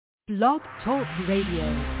Blog Talk Radio.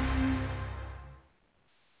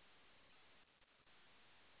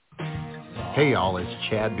 Hey y'all, it's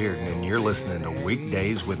Chad Bearden and you're listening to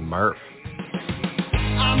Weekdays with Murph.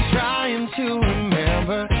 I'm trying to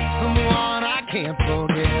remember someone I can't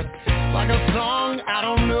forget. Like a song I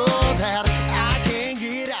don't know that I can't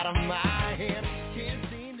get out of my head. Can't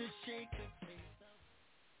seem to shake the taste of...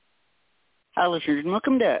 Hi listeners, and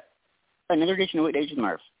welcome to another edition of Weekdays with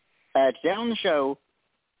Murph. Today on the show,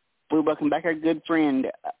 we welcome back our good friend,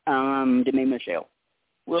 Demi Michelle.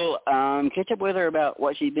 We'll catch up with her about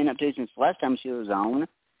what she's been up to since the last time she was on.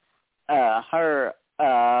 Her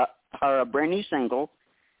brand new single,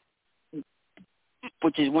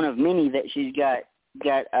 which is one of many that she's got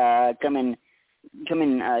coming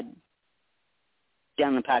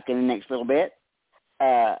down the pike in the next little bit,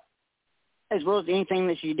 as well as anything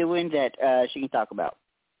that she's doing that she can talk about.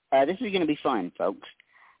 This is going to be fun, folks.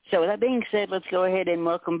 So with that being said, let's go ahead and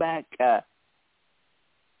welcome back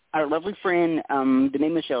our lovely friend, Demi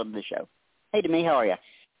Michelle, to the show. Hey, Demi, how are you?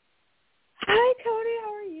 Hi, Cody.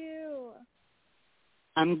 How are you?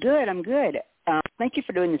 I'm good. Thank you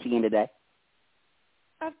for doing this again today.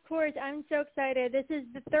 Of course. I'm so excited. This is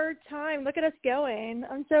the third time. Look at us going.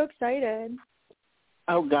 I'm so excited.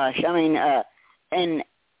 Oh, gosh. I mean, and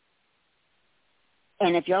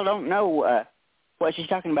if y'all don't know what she's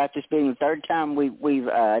talking about, this being the third time we've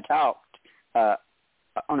talked on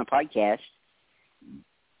a podcast,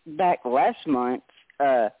 back last month,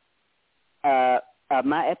 my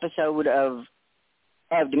episode of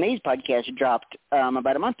Demi's podcast dropped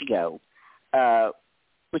about a month ago,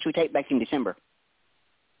 which we taped back in December.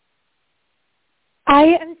 I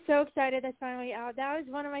am so excited that's finally out. That was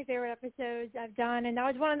one of my favorite episodes I've done, and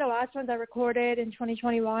that was one of the last ones I recorded in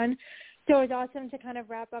 2021. So it was awesome to kind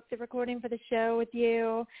of wrap up the recording for the show with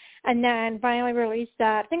you and then finally release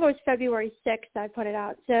that. I think it was February 6th I put it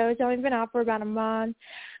out. So it's only been out for about a month.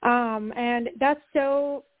 And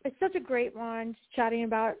it's such a great one, just chatting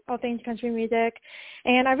about all things country music.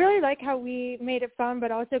 And I really like how we made it fun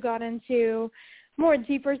but also got into more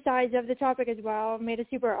deeper sides of the topic as well, made it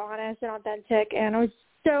super honest and authentic. And it was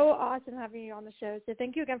so awesome having you on the show. So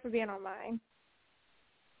thank you again for being on mine.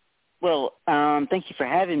 Well, thank you for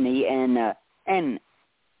having me, and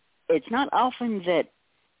it's not often that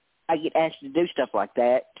I get asked to do stuff like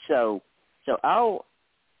that, so I'll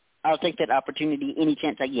take that opportunity any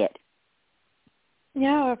chance I get.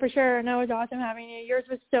 Yeah, for sure. No, it was awesome having you. Yours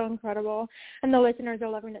was so incredible, and the listeners are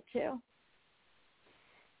loving it too.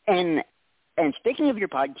 And speaking of your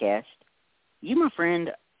podcast, you, my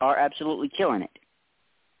friend, are absolutely killing it.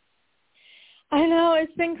 I know,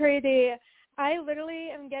 it's been crazy. I literally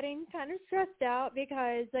am getting kind of stressed out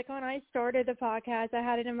because, like, when I started the podcast, I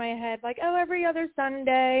had it in my head, like, every other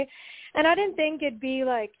Sunday. And I didn't think it'd be,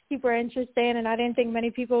 like, super interesting, and I didn't think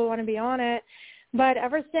many people would want to be on it. But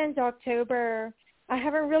ever since October, I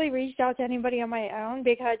haven't really reached out to anybody on my own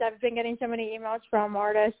because I've been getting so many emails from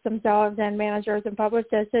artists themselves and managers and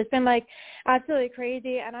publicists. So it's been, like, absolutely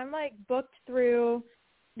crazy. And I'm, like, booked through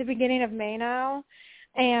the beginning of May now.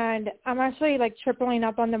 And I'm actually, like, tripling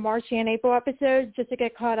up on the March and April episodes just to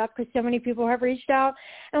get caught up because so many people have reached out.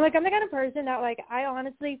 And, like, I'm the kind of person that, like, I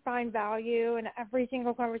honestly find value in every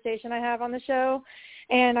single conversation I have on the show.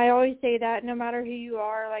 And I always say that no matter who you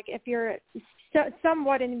are, like, if you're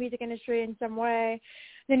somewhat in the music industry in some way,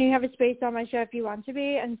 then you have a space on my show if you want to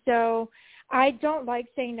be. And so I don't like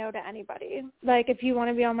saying no to anybody. Like, if you want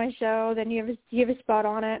to be on my show, then you have a spot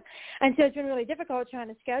on it. And so it's been really difficult trying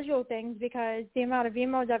to schedule things because the amount of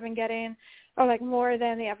emails I've been getting are, like, more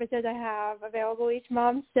than the episodes I have available each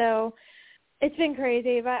month. So it's been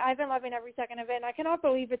crazy, but I've been loving every second of it. And I cannot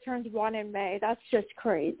believe it turns 1 in May. That's just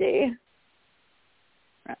crazy.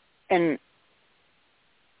 And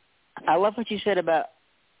I love what you said about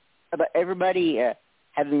everybody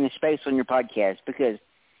having a space on your podcast because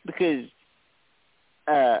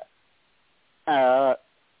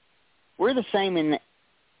we're the same in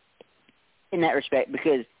that respect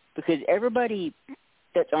because everybody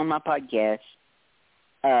that's on my podcast,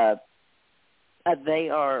 they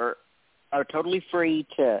are totally free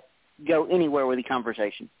to go anywhere with the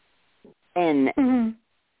conversation, and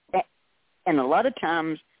a lot of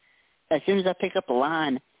times, as soon as I pick up a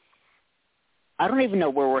line, I don't even know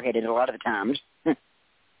where we're headed a lot of the times.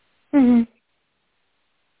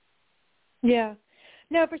 Yeah.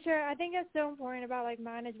 No, for sure. I think that's so important about, like,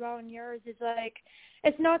 mine as well and yours is, like,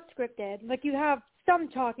 it's not scripted. Like, you have some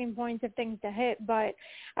talking points of things to hit, but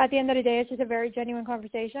at the end of the day, it's just a very genuine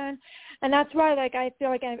conversation. And that's why, like, I feel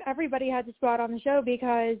like everybody has a spot on the show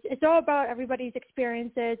because it's all about everybody's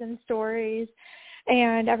experiences and stories.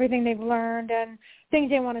 and everything they've learned and things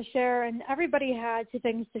they want to share. And everybody has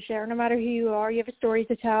things to share. No matter who you are, you have a story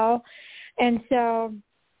to tell. And so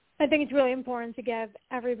I think it's really important to give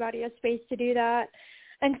everybody a space to do that.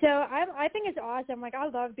 And so I think it's awesome. Like, I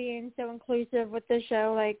love being so inclusive with this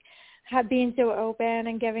show, like being so open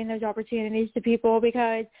and giving those opportunities to people,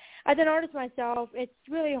 because as an artist myself, it's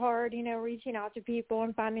really hard, reaching out to people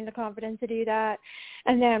and finding the confidence to do that,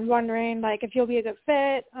 and then wondering, like, if you'll be a good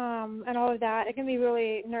fit and all of that. It can be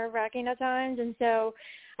really nerve-wracking at times. And so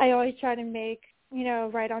I always try to make,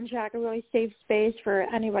 Right on Track a really safe space for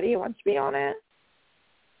anybody who wants to be on it.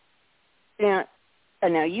 Now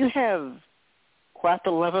you have quite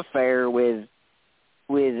the love affair with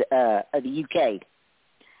the UK.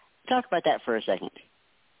 Talk about that for a second.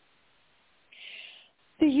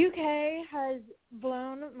 The UK has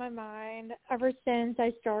blown my mind ever since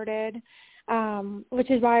I started,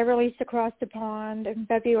 which is why I released Across the Pond in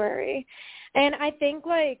February. And I think,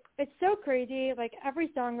 like, it's so crazy. Like, every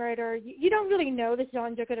songwriter, you don't really know the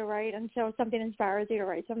songs you're going to write until something inspires you to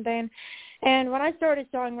write something. And when I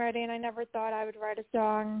started songwriting, I never thought I would write a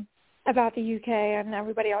song about the UK and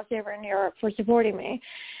everybody else over in Europe for supporting me.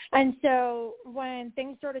 And so when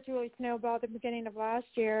things started to really snowball at the beginning of last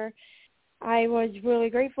year, I was really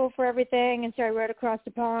grateful for everything, and so I wrote Across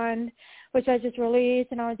the Pond, which I just released,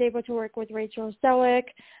 and I was able to work with Rachel Selleck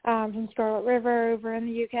from Scarlet River over in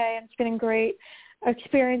the UK, and it's been a great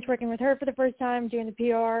experience working with her for the first time, doing the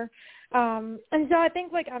PR. And so I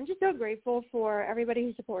think, like, I'm just so grateful for everybody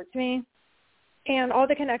who supports me and all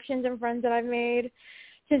the connections and friends that I've made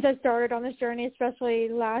since I started on this journey, especially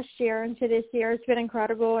last year into this year. It's been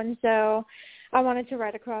incredible, and so I wanted to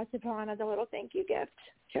write Across the Pond as a little thank you gift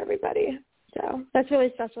to everybody. So that's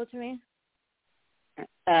really special to me.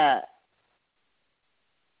 Isn't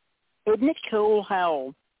it cool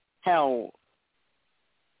how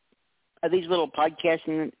these little podcasts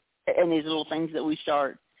and these little things that we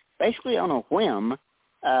start basically on a whim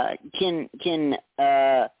can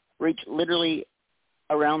reach literally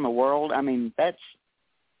around the world? I mean, that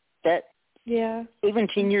yeah. Even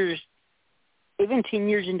 10 years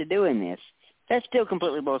into doing this, that still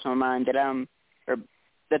completely blows my mind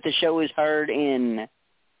that the show is heard in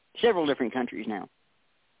several different countries now.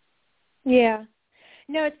 Yeah.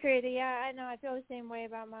 No, it's crazy. Yeah, I know. I feel the same way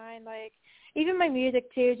about mine. Like, even my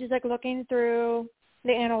music, too, just, like, looking through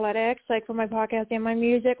the analytics, like, for my podcast and my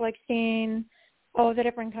music, like, seeing all the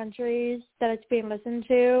different countries that it's being listened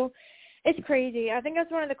to. It's crazy. I think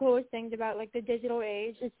that's one of the coolest things about, like, the digital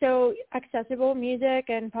age. It's so accessible, music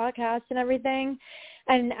and podcasts and everything,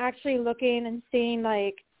 and actually looking and seeing,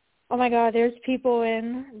 like, oh, my God, there's people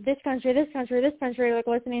in this country, like,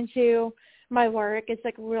 listening to my work. It's,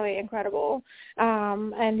 like, really incredible.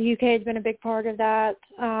 And the UK has been a big part of that,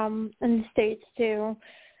 and the States, too,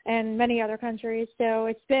 and many other countries. So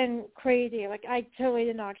it's been crazy. Like, I totally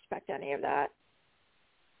did not expect any of that.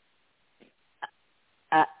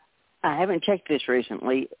 I haven't checked this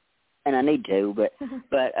recently, and I need to,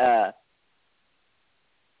 but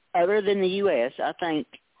other than the U.S., I think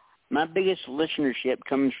my biggest listenership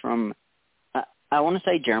comes from, I want to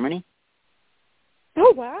say Germany.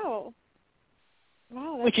 Oh, wow.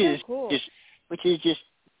 Wow, that's so cool. Which is just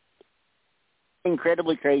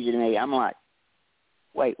incredibly crazy to me. I'm like,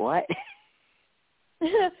 wait, what?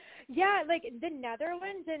 Yeah, like, the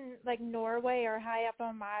Netherlands and, like, Norway are high up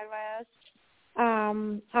on my list.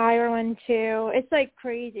 Ireland too. It's, like,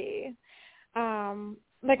 crazy.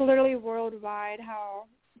 Like, literally worldwide how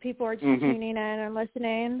people are just tuning in and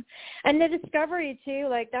listening. And the discovery too,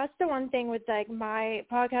 like, that's the one thing with, like, my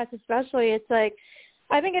podcast especially. It's like,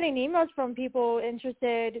 I've been getting emails from people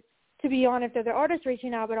interested to be on if they're the artists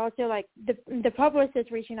reaching out, but also, like, the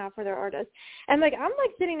publicists reaching out for their artists. And, like, I'm,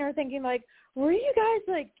 like, sitting there thinking, like, were you guys,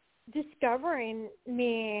 like, discovering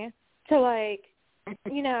me to, like,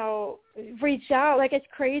 reach out? Like, it's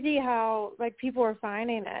crazy how, like, people are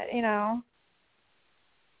finding it,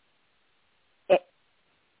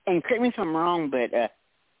 And correct me if I'm wrong, but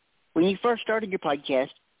when you first started your podcast,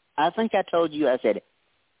 I think I told you, I said,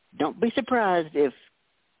 don't be surprised if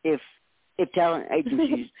talent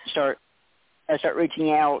agencies start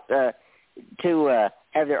reaching out to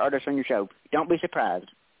have their artists on your show. Don't be surprised.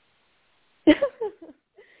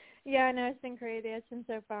 Yeah, no, it's been crazy. It's been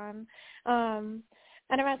so fun. And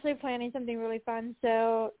I'm actually planning something really fun.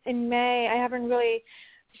 So in May, I haven't really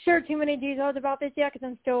shared too many details about this yet because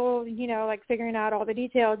I'm still, like, figuring out all the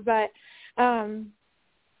details. But I'm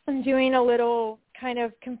doing a little kind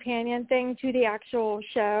of companion thing to the actual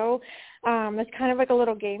show. It's kind of like a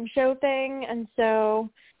little game show thing. And so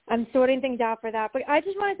I'm sorting things out for that. But I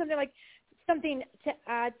just wanted something something to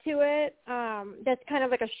add to it. That's kind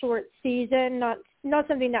of like a short season, not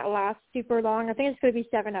something that lasts super long. I think it's going to be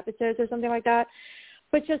 7 episodes or something like that,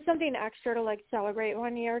 but just something extra to like celebrate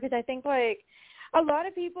 1 year. Because I think like a lot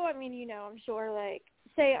of people, I mean, I'm sure like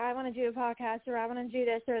say I want to do a podcast or I want to do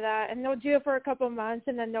this or that, and they'll do it for a couple of months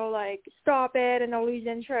and then they'll like stop it and they'll lose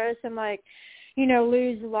interest and like,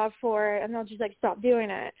 lose love for it, and they'll just like stop doing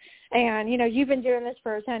it. And, you've been doing this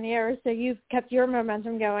for 10 years, so you've kept your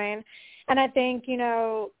momentum going. And I think,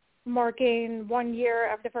 marking 1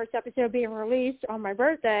 year of the first episode being released on my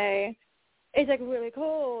birthday is like really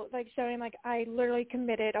cool, like showing like I literally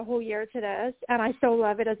committed a whole year to this and I still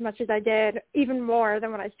love it as much as I did, even more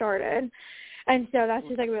than when I started. And so that's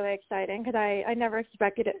just like really exciting because I never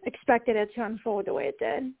expected it to unfold the way it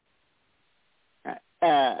did.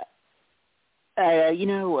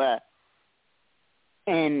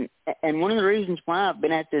 And one of the reasons why I've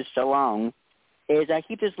been at this so long is I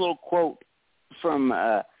keep this little quote from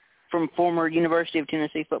former University of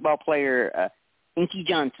Tennessee football player Inky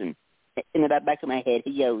Johnson in the back of my head.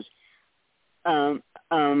 He goes,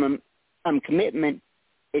 commitment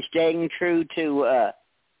is staying true to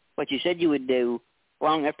what you said you would do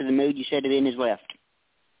long after the mood you said it in is left.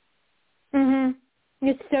 Mhm.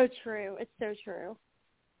 It's so true. It's so true.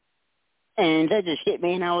 And that just hit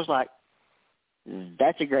me, and I was like,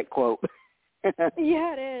 that's a great quote.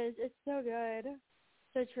 Yeah, it is. It's so good.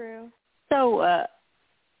 So true. So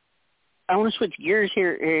I want to switch gears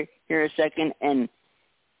here a second and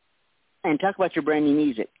talk about your brand new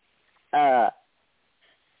music. Correct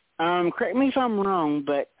me if I'm wrong,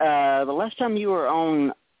 but the last time you were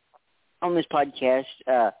on this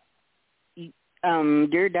podcast,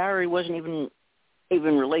 Dear Diary wasn't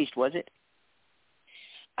even released, was it?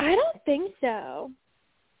 I don't think so.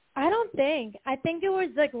 I think it was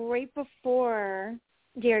like right before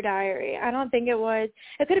Dear Diary. I don't think it was.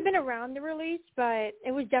 It could have been around the release, but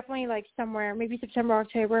it was definitely like somewhere, maybe September,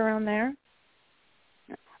 October, around there.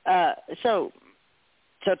 So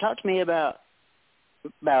talk to me about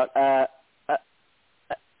a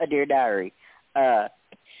Dear Diary. I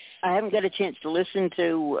haven't got a chance to listen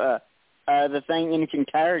to the thing in its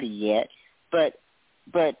entirety yet, but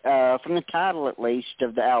from the title at least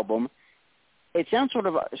of the album, it sounds sort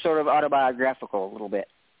of autobiographical a little bit.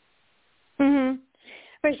 Mhm.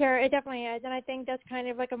 For sure, it definitely is, and I think that's kind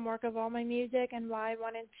of like a mark of all my music and why I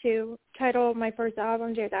wanted to title my first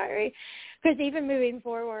album Dear Diary. Because even moving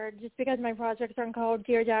forward, just because my projects aren't called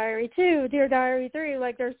Dear Diary 2, Dear Diary 3,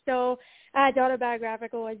 like they're still as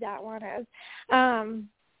autobiographical as that one is.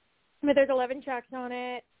 But there's 11 tracks on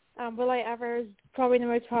it. Will I Ever is probably the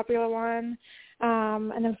most popular one.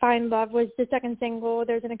 And then Find Love was the second single.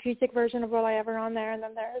 There's an acoustic version of Will I Ever on there, and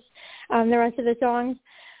then there's the rest of the songs.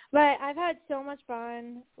 But I've had so much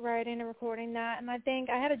fun writing and recording that, and I think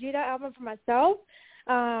I had to do that album for myself.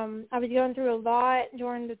 I was going through a lot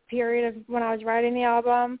during the period of when I was writing the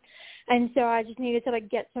album, and so I just needed to, like,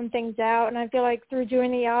 get some things out. And I feel like through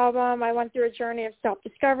doing the album, I went through a journey of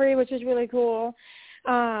self-discovery, which was really cool.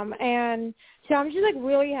 And so I'm just, like,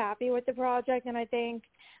 really happy with the project, and I think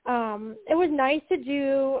it was nice to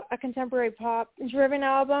do a contemporary pop-driven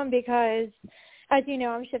album because, as you know,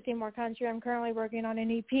 I'm shifting more country. I'm currently working on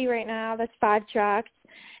an EP right now that's 5 tracks,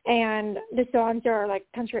 and the songs are,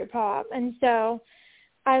 like, country pop. And so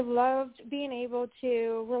I loved being able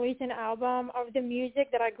to release an album of the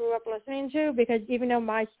music that I grew up listening to because even though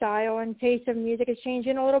my style and taste of music is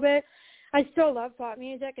changing a little bit, I still love pop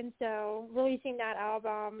music. And so releasing that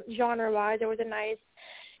album genre-wise, it was a nice,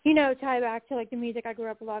 tie back to, like, the music I grew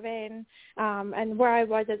up loving and where I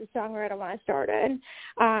was as a songwriter when I started.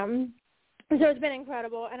 So it's been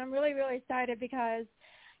incredible, and I'm really, really excited because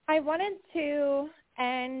I wanted to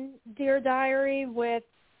end Dear Diary with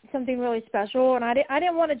something really special, and I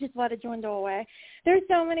didn't want to just let it dwindle away. There's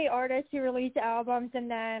so many artists who release albums,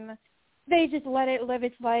 and then they just let it live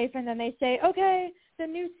its life, and then they say, okay, the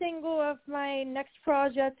new single of my next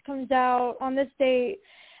project comes out on this date,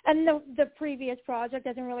 and the previous project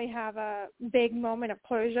doesn't really have a big moment of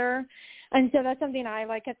closure. And so that's something I,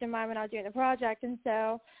 like, kept in mind when I was doing the project. And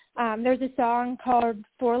so there's a song called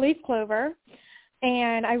 4-Leaf Clover,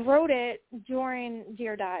 and I wrote it during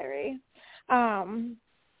Dear Diary.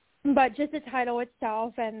 But just the title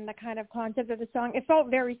itself and the kind of concept of the song, it felt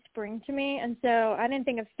very spring to me, and so I didn't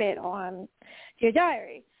think it fit on Dear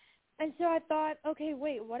Diary. And so I thought, okay,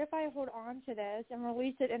 wait, what if I hold on to this and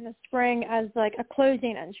release it in the spring as, like, a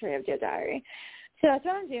closing entry of Dear Diary? So that's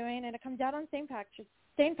what I'm doing, and it comes out on St.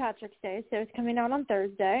 Patrick's Day, so it's coming out on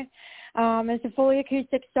Thursday. It's a fully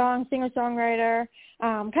acoustic song, singer-songwriter,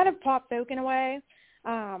 kind of pop folk in a way.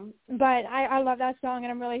 But I love that song,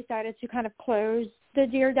 and I'm really excited to kind of close the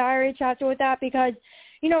Dear Diary chapter with that because,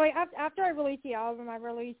 you know, like after I released the album, I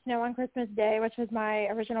released Snow on Christmas Day, which was my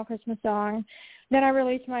original Christmas song. Then I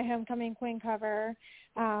released my Homecoming Queen cover,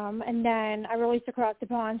 and then I released Across the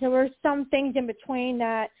Pond. So there were some things in between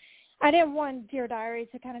that I didn't want Dear Diary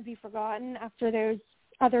to kind of be forgotten after those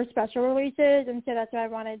other special releases, and so that's why I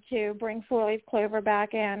wanted to bring Four Leaf Clover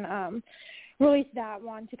back and release that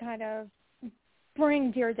one to kind of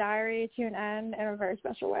bring Dear Diary to an end in a very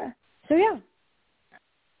special way. So, yeah.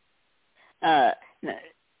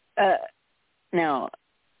 Now,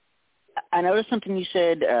 I noticed something you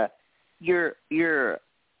said. Your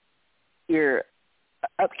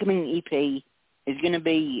upcoming EP is going to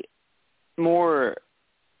be more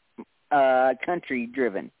country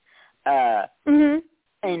driven. And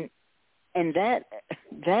that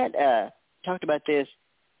talked about this.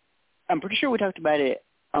 I'm pretty sure we talked about it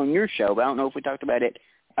on your show, but I don't know if we talked about it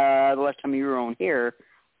the last time you were on here.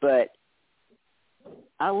 But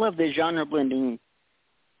I love the genre blending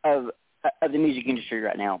of the music industry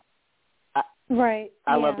right now. I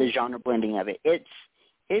love the genre blending of it. It's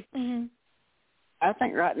I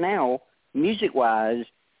think right now, music-wise,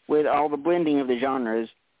 with all the blending of the genres,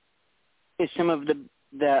 is some of the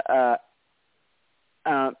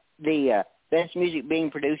best music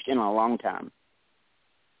being produced in a long time.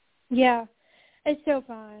 Yeah, it's so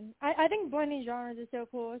fun. I think blending genres is so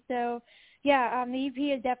cool. So, yeah, the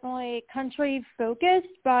EP is definitely country-focused,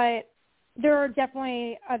 but there are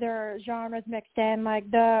definitely other genres mixed in. Like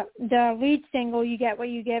the lead single, You Get What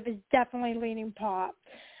You Give, is definitely leaning pop.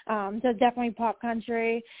 So definitely pop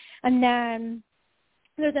country. And then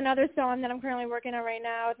there's another song that I'm currently working on right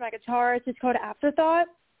now with my guitarist. It's called Afterthought.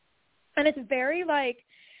 And it's very, like,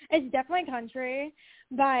 it's definitely country,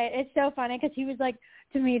 but it's so funny because he was like,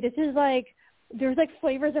 to me, this is like, there's like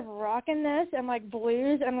flavors of rock in this and like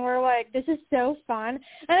blues, and we're like, this is so fun.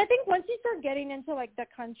 And I think once you start getting into like the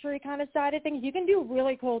country kind of side of things, you can do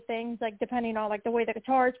really cool things, like depending on like the way the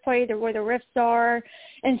guitars play, the way the riffs are,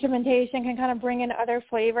 instrumentation can kind of bring in other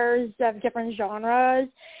flavors of different genres.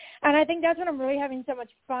 And I think that's what I'm really having so much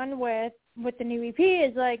fun with the new EP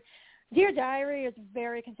is like, Dear Diary is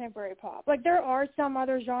very contemporary pop. Like, there are some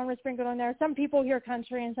other genres sprinkled in there. Some people hear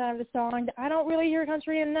country inside of the song. I don't really hear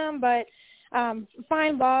country in them, but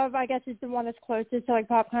Find Love, I guess, is the one that's closest to, like,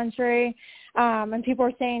 pop country. And people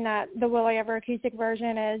are saying that the Will I Ever acoustic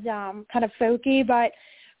version is kind of folky, but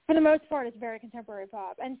for the most part, it's very contemporary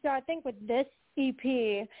pop. And so I think with this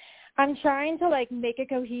EP, I'm trying to, like, make it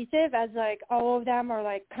cohesive as, like, all of them are,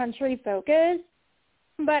 like, country-focused.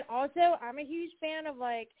 But also, I'm a huge fan of,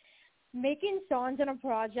 like, making songs in a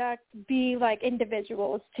project be like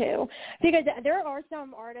individuals too, because there are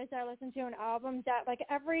some artists I listen to in albums that like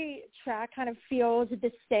every track kind of feels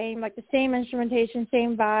the same, like the same instrumentation,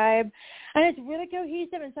 same vibe, and it's really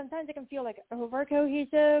cohesive, and sometimes it can feel like over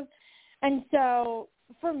cohesive. And so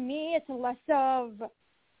for me, it's less of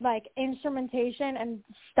like instrumentation and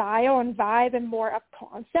style and vibe and more of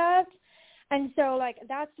concept. And so, like,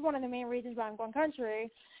 that's one of the main reasons why I'm going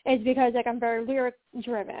country is because, like, I'm very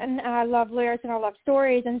lyric-driven, and I love lyrics and I love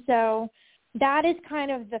stories. And so that is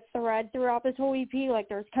kind of the thread throughout this whole EP. Like,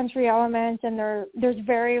 there's country elements, and there's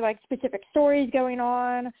very, like, specific stories going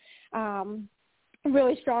on,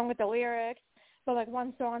 really strong with the lyrics. But, like,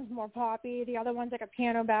 one song's more poppy, the other one's, like, a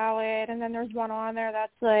piano ballad, and then there's one on there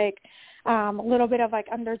that's, like, a little bit of, like,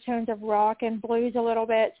 undertones of rock and blues a little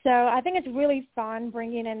bit. So I think it's really fun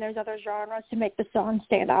bringing in those other genres to make the songs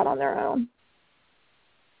stand out on their own.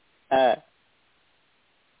 There's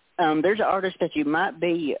an artist that you might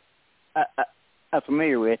be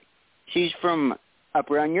familiar with. She's from up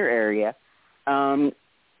around your area,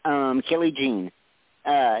 Kelly Jean.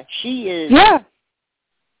 She is... Yeah.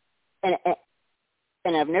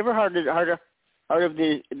 And I've never heard of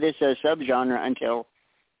this subgenre until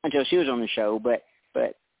she was on the show. But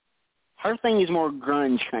her thing is more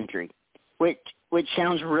grunge country, which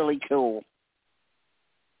sounds really cool.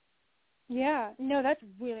 Yeah, no, that's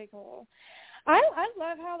really cool. I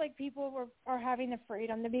love how like people are having the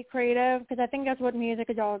freedom to be creative, because I think that's what music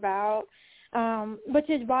is all about. Which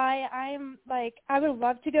is why I'm like, I would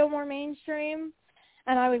love to go more mainstream.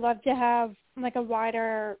 And I would love to have like a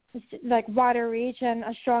wider reach and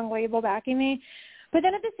a strong label backing me. But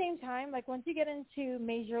then at the same time, like once you get into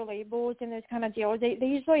major labels and those kind of deals, they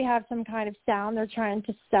usually have some kind of sound they're trying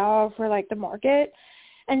to sell for like the market.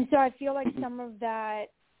 And so I feel like some of that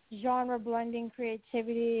genre blending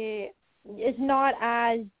creativity is not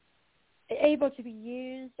as able to be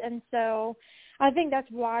used. And so I think that's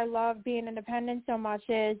why I love being independent so much,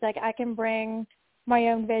 is like I can bring my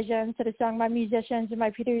own vision to the song. My musicians and my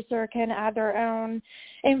producer can add their own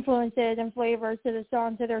influences and flavors to the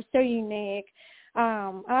song, so they're so unique.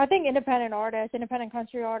 And I think independent artists, independent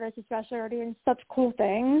country artists especially, are doing such cool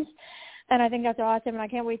things, and I think that's awesome, and I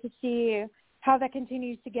can't wait to see how that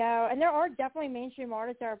continues to go. And there are definitely mainstream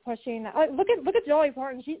artists that are pushing that. Like, look at Dolly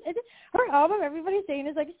Parton. Her album, everybody's saying,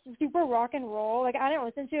 is like super rock and roll. Like, I didn't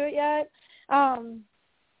listen to it yet,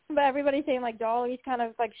 but everybody's saying like Dolly's kind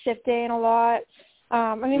of like shifting a lot.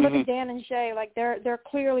 I mean, look at Dan and Shay. Like, they're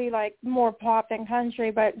clearly like more pop than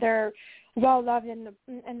country, but they're well loved in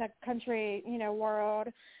the country, world.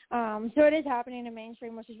 So it is happening in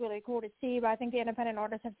mainstream, which is really cool to see. But I think the independent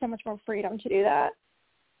artists have so much more freedom to do that.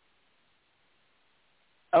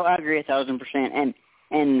 Oh, I agree 1,000%.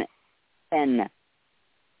 And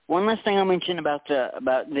one last thing I'll mention about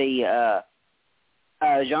the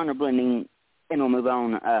genre blending, and we'll move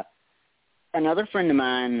on. Another friend of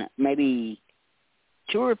mine, maybe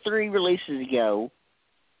 2 or 3 releases ago,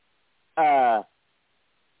 put out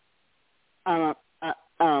a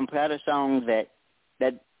song that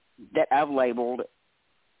I've labeled,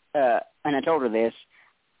 and I told her this,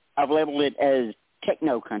 I've labeled it as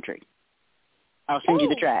techno country. I'll send you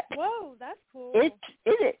the track. Whoa, that's cool. It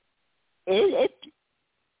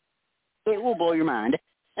will blow your mind.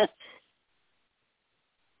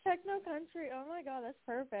 Techno country. Oh my God, that's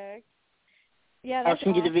perfect. Yeah, I'll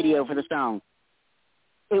send you the video for the song.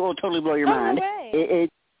 It will totally blow your mind. No way.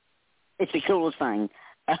 It's the coolest thing.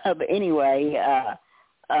 But anyway,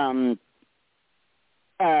 in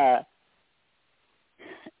the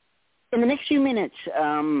next few minutes,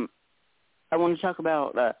 I want to talk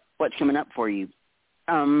about what's coming up for you.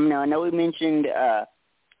 Now, I know we mentioned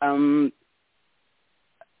another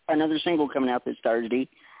single coming out this Thursday,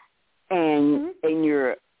 and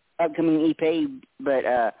your upcoming EP. But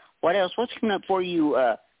what else? What's coming up for you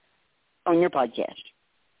on your podcast?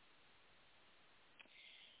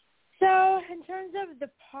 So in terms of the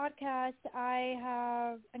podcast, I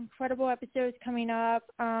have incredible episodes coming up.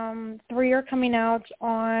 3 are coming out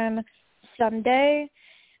on Sunday.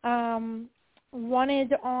 One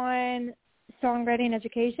is on songwriting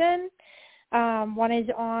education. One is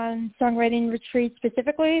on songwriting retreat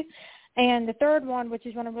specifically. And the third one, which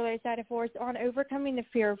is one I'm really excited for, is on overcoming the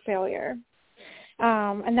fear of failure.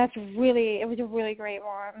 And it was a really great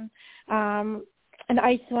one. An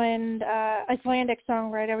Icelandic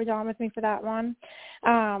songwriter was on with me for that one.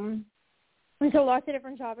 And so lots of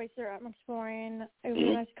different topics that I'm exploring over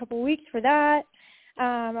the next couple of weeks for that.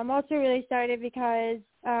 I'm also really excited because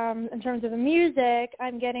in terms of the music,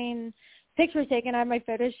 I'm getting pictures taken. I have my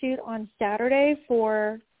photo shoot on Saturday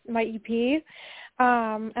for my EP.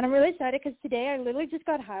 And I'm really excited because today I literally just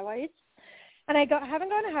got highlights. And I haven't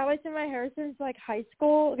gotten highlights in my hair since, like, high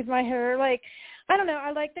school because my hair, like, I don't know.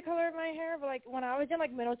 I like the color of my hair, but, like, when I was in,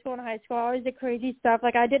 like, middle school and high school, I always did crazy stuff.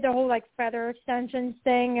 Like, I did the whole, like, feather extensions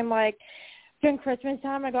thing, and, like, during Christmas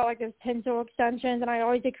time, I got, like, those tinsel extensions, and I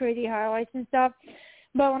always did crazy highlights and stuff.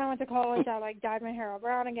 But when I went to college, I, like, dyed my hair all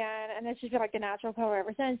brown again, and it's just been, like, the natural color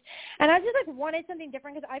ever since. And I just, like, wanted something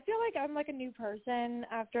different because I feel like I'm, like, a new person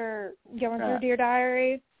after going through Dear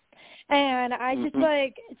Diary. And I just,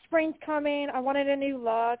 like, spring's coming. I wanted a new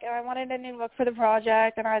look, and I wanted a new look for the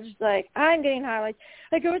project. And I was just, like, I'm getting highlights.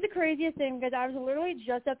 Like, it was the craziest thing because I was literally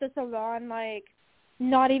just at the salon, like,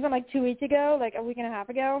 not even, like, 2 weeks ago, like, a week and a half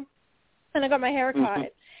ago. And I got my hair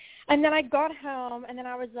cut. And then I got home, and then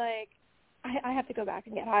I was, like, I have to go back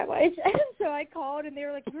and get highlights. And so I called, and they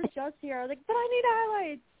were like, you're just here. I was like, but I need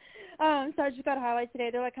highlights. So I just got highlights today.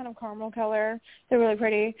 They're like kind of caramel color. They're really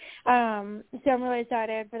pretty. So I'm really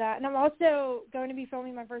excited for that. And I'm also going to be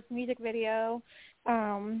filming my first music video.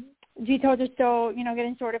 Details are still,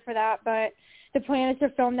 getting sorted for that. But the plan is to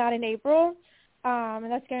film that in April.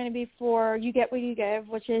 And that's going to be for You Get What You Give,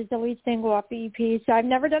 which is the lead single off the EP. So I've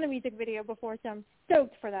never done a music video before, so I'm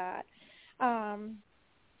stoked for that.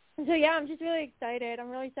 So, yeah, I'm just really excited. I'm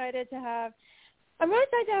really excited to have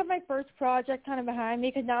my first project kind of behind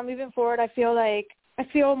me because now moving forward, I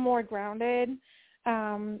feel more grounded.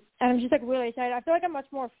 And I'm just, like, really excited. I feel like I'm much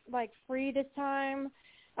more, like, free this time,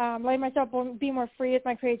 letting myself be more free with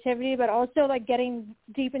my creativity, but also, like, getting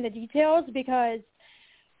deep in the details because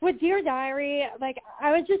with Dear Diary, like,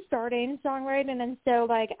 I was just starting songwriting, and so,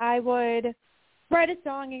 like, I would write a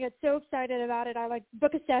song and get so excited about it. I, like,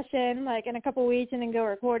 book a session, like, in a couple weeks and then go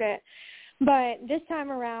record it. But this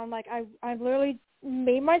time around, like, I literally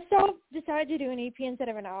made myself decide to do an EP instead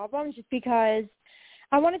of an album just because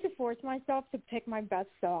I wanted to force myself to pick my best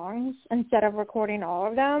songs instead of recording all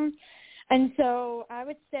of them. And so I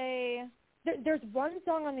would say there's one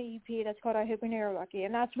song on the EP that's called I Hope You Know You're Lucky,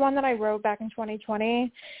 and that's one that I wrote back in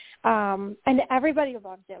 2020, and everybody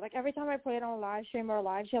loves it. Like, every time I play it on a live stream or a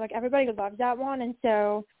live show, like, everybody loves that one, and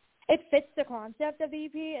so it fits the concept of the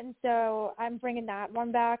EP, and so I'm bringing that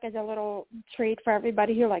one back as a little treat for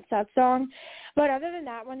everybody who likes that song. But other than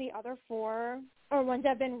that one, the other 4 are ones that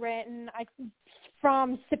have been written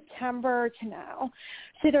from September to now,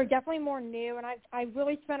 so they're definitely more new, and I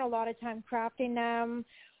really spent a lot of time crafting them.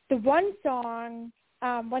 The one song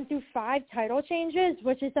went through 5 title changes,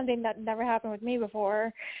 which is something that never happened with me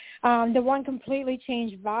before. The one completely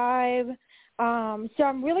changed vibe. So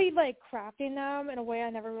I'm really, like, crafting them in a way I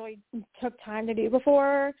never really took time to do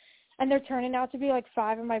before. And they're turning out to be, like,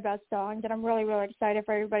 5 of my best songs, and I'm really, really excited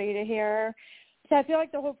for everybody to hear. So I feel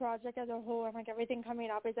like the whole project as a whole and, like, everything coming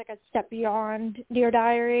up is, like, a step beyond Dear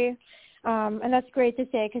Diary. And that's great to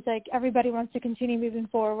say because, like, everybody wants to continue moving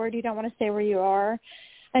forward. You don't want to stay where you are.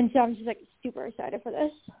 And so I'm just, like, super excited for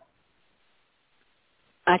this.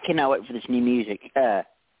 I cannot wait for this new music.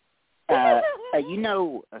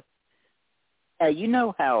 You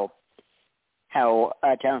know how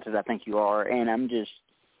talented I think you are, and I'm just.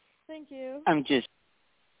 Thank you. I'm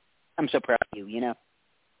so proud of you. You know.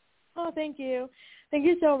 Oh, thank you. Thank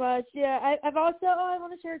you so much. Yeah, I've also. I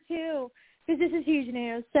want to share too because this is huge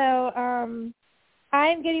news. So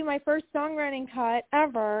I'm getting my first songwriting cut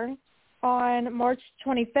ever on March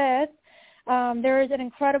 25th. There is an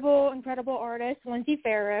incredible artist, Lindsay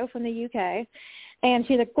Farrow from the UK, and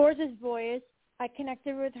she has a gorgeous voice. I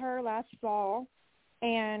connected with her last fall,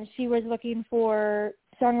 and she was looking for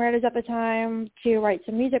songwriters at the time to write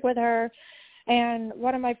some music with her. And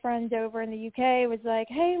one of my friends over in the UK was like,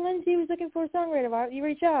 hey, Lindsay was looking for a songwriter. Why don't you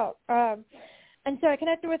reach out? And so I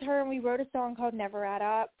connected with her, and we wrote a song called Never Add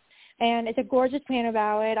Up. And it's a gorgeous piano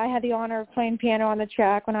ballad. I had the honor of playing piano on the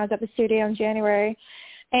track when I was at the studio in January.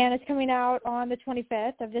 And it's coming out on the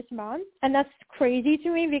 25th of this month. And that's crazy to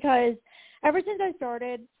me because ever since I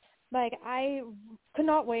started, like, I could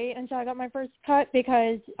not wait until I got my first cut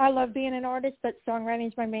because I love being an artist, but songwriting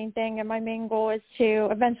is my main thing, and my main goal is to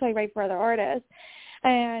eventually write for other artists.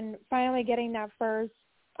 And finally getting that first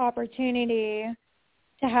opportunity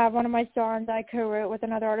to have one of my songs I co-wrote with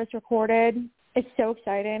another artist recorded is so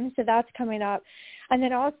exciting. So that's coming up. And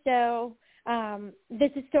then also,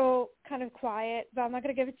 this is still kind of quiet, but I'm not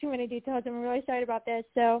going to give it too many details. I'm really excited about this.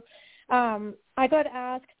 So I got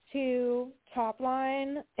asked to top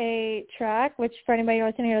line a track, which for anybody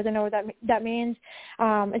listening who doesn't know what that means,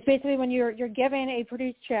 it's basically when you're given a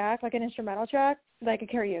produced track, like an instrumental track, like a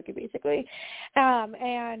karaoke basically,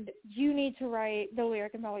 and you need to write the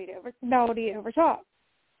lyric and melody over top.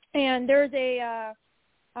 And there's a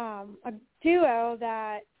duo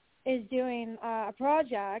that is doing a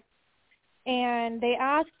project, and they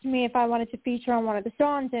asked me if I wanted to feature on one of the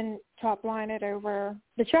songs and top line it over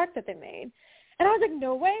the track that they made. And I was like,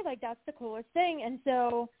 no way, like, that's the coolest thing. And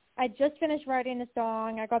so I just finished writing the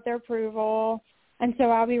song. I got their approval. And so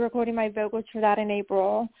I'll be recording my vocals for that in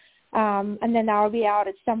April. And then that will be out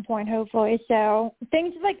at some point, hopefully. So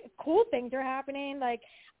things, like, cool things are happening. Like,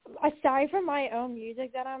 aside from my own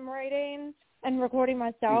music that I'm writing and recording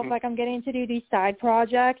myself, like, I'm getting to do these side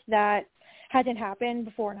projects that hasn't happened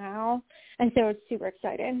before now. And so it's super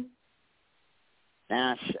exciting.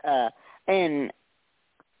 Nice.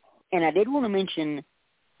 And I did want to mention,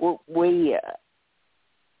 well, we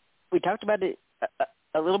talked about it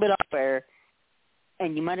a little bit off air,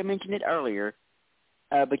 and you might have mentioned it earlier,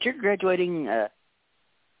 but you're graduating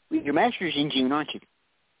with your master's in June, aren't you?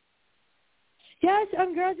 Yes,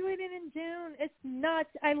 I'm graduating in June. It's nuts.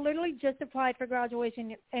 I literally just applied for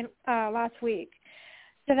graduation last week.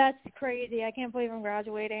 So that's crazy. I can't believe I'm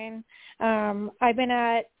graduating. I've been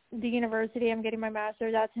at the university I'm getting my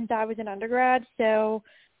master's at since I was an undergrad, so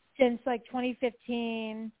since like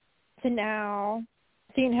 2015 to now,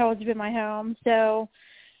 Seton Hill has been my home. So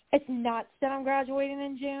it's nuts that I'm graduating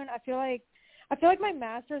in June. I feel like my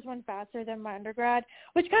master's went faster than my undergrad,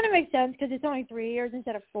 which kind of makes sense because it's only 3 years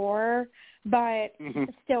instead of 4. But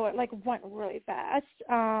still, it like went really fast.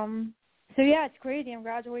 So yeah, it's crazy. I'm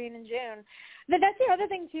graduating in June. But that's the other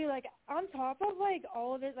thing too. Like on top of like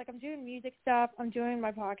all of it, like I'm doing music stuff. I'm doing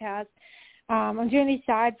my podcast. I'm doing these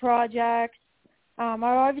side projects. I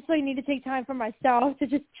obviously need to take time for myself to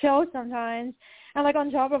just chill sometimes. And, like,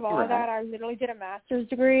 on top of all of that, I literally did a master's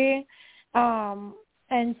degree.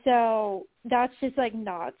 And so that's just, like,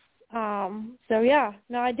 nuts. So, yeah.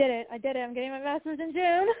 No, I did it. I'm getting my master's in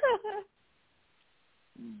June.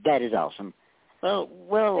 That is awesome.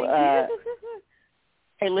 Well,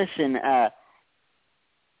 hey, listen,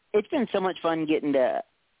 it's been so much fun getting to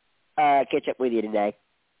catch up with you today.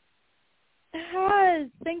 It has.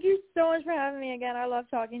 Thank you so much for having me again. I love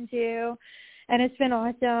talking to you. And it's been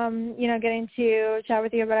awesome, getting to chat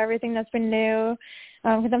with you about everything that's been new,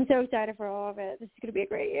 because I'm so excited for all of it. This is going to be a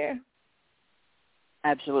great year.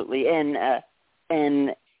 Absolutely. And I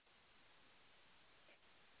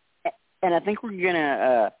think we're going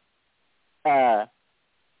to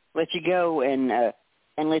let you go and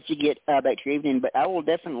let you get back to your evening. But I will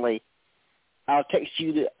definitely, I'll text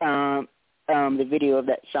you the video of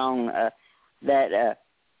that song that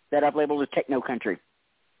I've labeled as Techno Country.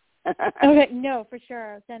 Okay, no, for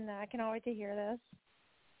sure. Send that. I cannot wait to hear this.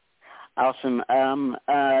 Awesome. So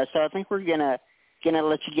I think we're gonna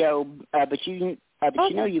let you go. But you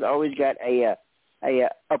know you've always got a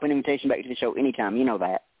open invitation back to the show anytime. You know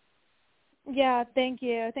that. Yeah, thank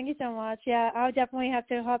you. Thank you so much. Yeah, I'll definitely have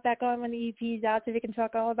to hop back on when the EP's out so we can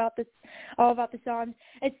talk all about the songs.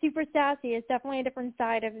 It's super sassy. It's definitely a different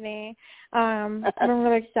side of me. I'm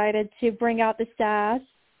really excited to bring out the sass.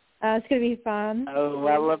 It's going to be fun. Oh,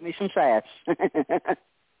 I love me some sass. Well,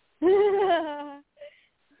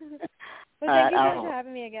 thank you so much for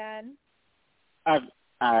having me again. I'll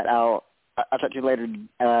talk to you later,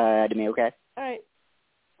 Demi, okay? All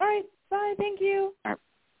right. Bye. Thank you. All right.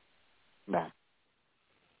 Bye.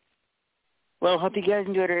 Well, hope you guys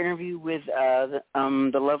enjoyed our interview with the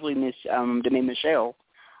lovely Miss Demi Michelle.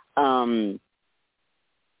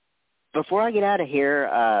 Before I get out of here,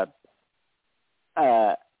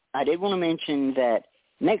 I did want to mention that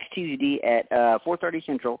next Tuesday at 4:30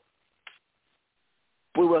 Central,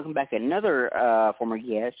 we welcome back another former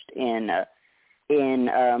guest in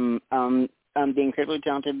the incredibly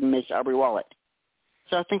talented Miss Aubrey Wallet.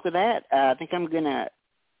 So I think with that, I think I'm going to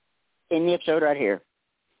end the episode right here.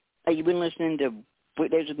 You've been listening to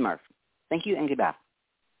Weekdays with Murph. Thank you and goodbye.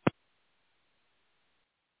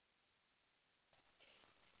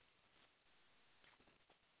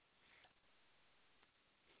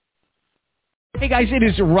 Hey guys, it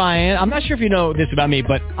is Ryan. I'm not sure if you know this about me,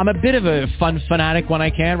 but I'm a bit of a fun fanatic when I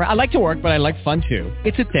can. I like to work, but I like fun too.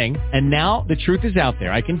 It's a thing. And now the truth is out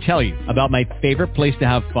there. I can tell you about my favorite place to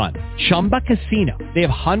have fun. Chumba Casino. They have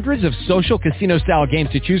hundreds of social casino style games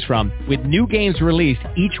to choose from with new games released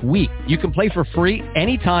each week. You can play for free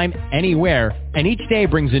anytime, anywhere. And each day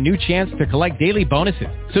brings a new chance to collect daily bonuses.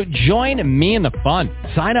 So join me in the fun.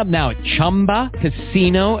 Sign up now at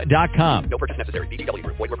ChumbaCasino.com. No purchase necessary. VGW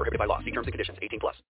Group. Void where prohibited by law. See terms and conditions. 18+.